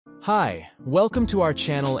Hi, welcome to our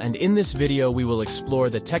channel, and in this video we will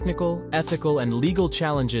explore the technical, ethical, and legal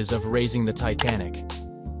challenges of raising the Titanic.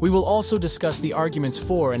 We will also discuss the arguments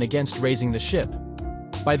for and against raising the ship.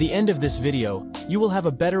 By the end of this video, you will have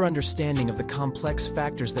a better understanding of the complex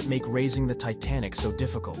factors that make raising the Titanic so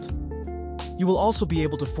difficult. You will also be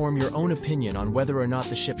able to form your own opinion on whether or not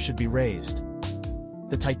the ship should be raised.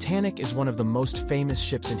 The Titanic is one of the most famous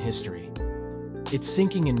ships in history. Its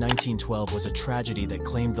sinking in 1912 was a tragedy that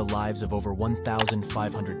claimed the lives of over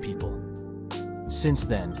 1,500 people. Since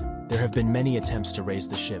then, there have been many attempts to raise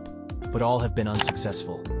the ship, but all have been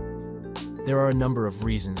unsuccessful. There are a number of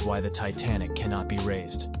reasons why the Titanic cannot be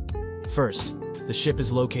raised. First, the ship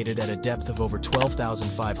is located at a depth of over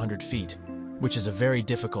 12,500 feet, which is a very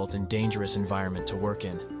difficult and dangerous environment to work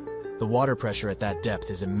in. The water pressure at that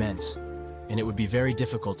depth is immense, and it would be very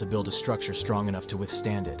difficult to build a structure strong enough to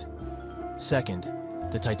withstand it. Second,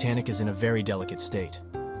 the Titanic is in a very delicate state.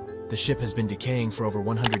 The ship has been decaying for over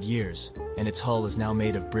 100 years, and its hull is now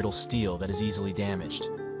made of brittle steel that is easily damaged.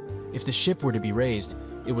 If the ship were to be raised,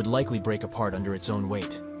 it would likely break apart under its own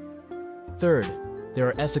weight. Third, there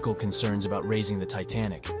are ethical concerns about raising the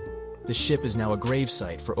Titanic. The ship is now a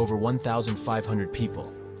gravesite for over 1,500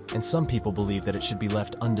 people, and some people believe that it should be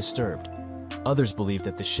left undisturbed. Others believe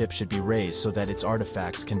that the ship should be raised so that its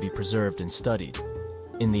artifacts can be preserved and studied.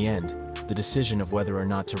 In the end, the decision of whether or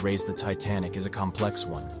not to raise the Titanic is a complex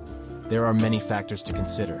one. There are many factors to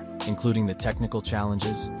consider, including the technical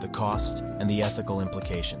challenges, the cost, and the ethical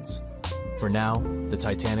implications. For now, the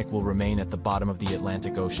Titanic will remain at the bottom of the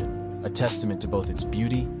Atlantic Ocean, a testament to both its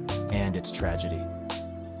beauty and its tragedy.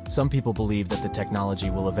 Some people believe that the technology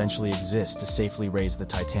will eventually exist to safely raise the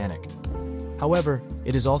Titanic. However,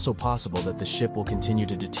 it is also possible that the ship will continue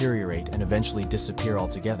to deteriorate and eventually disappear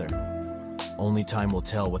altogether. Only time will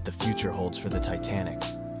tell what the future holds for the Titanic.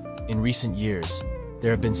 In recent years,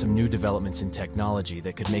 there have been some new developments in technology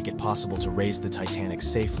that could make it possible to raise the Titanic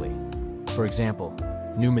safely. For example,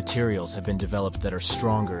 new materials have been developed that are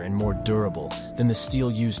stronger and more durable than the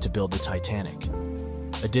steel used to build the Titanic.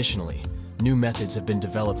 Additionally, new methods have been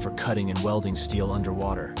developed for cutting and welding steel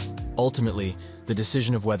underwater. Ultimately, the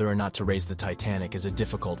decision of whether or not to raise the Titanic is a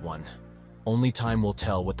difficult one. Only time will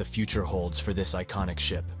tell what the future holds for this iconic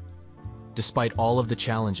ship. Despite all of the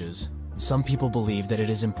challenges, some people believe that it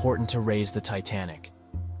is important to raise the Titanic.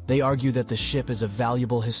 They argue that the ship is a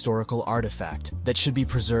valuable historical artifact that should be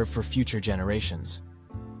preserved for future generations.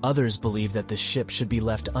 Others believe that the ship should be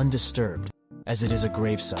left undisturbed, as it is a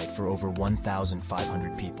gravesite for over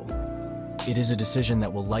 1,500 people. It is a decision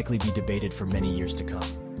that will likely be debated for many years to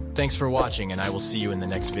come. Thanks for watching, and I will see you in the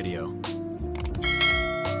next video.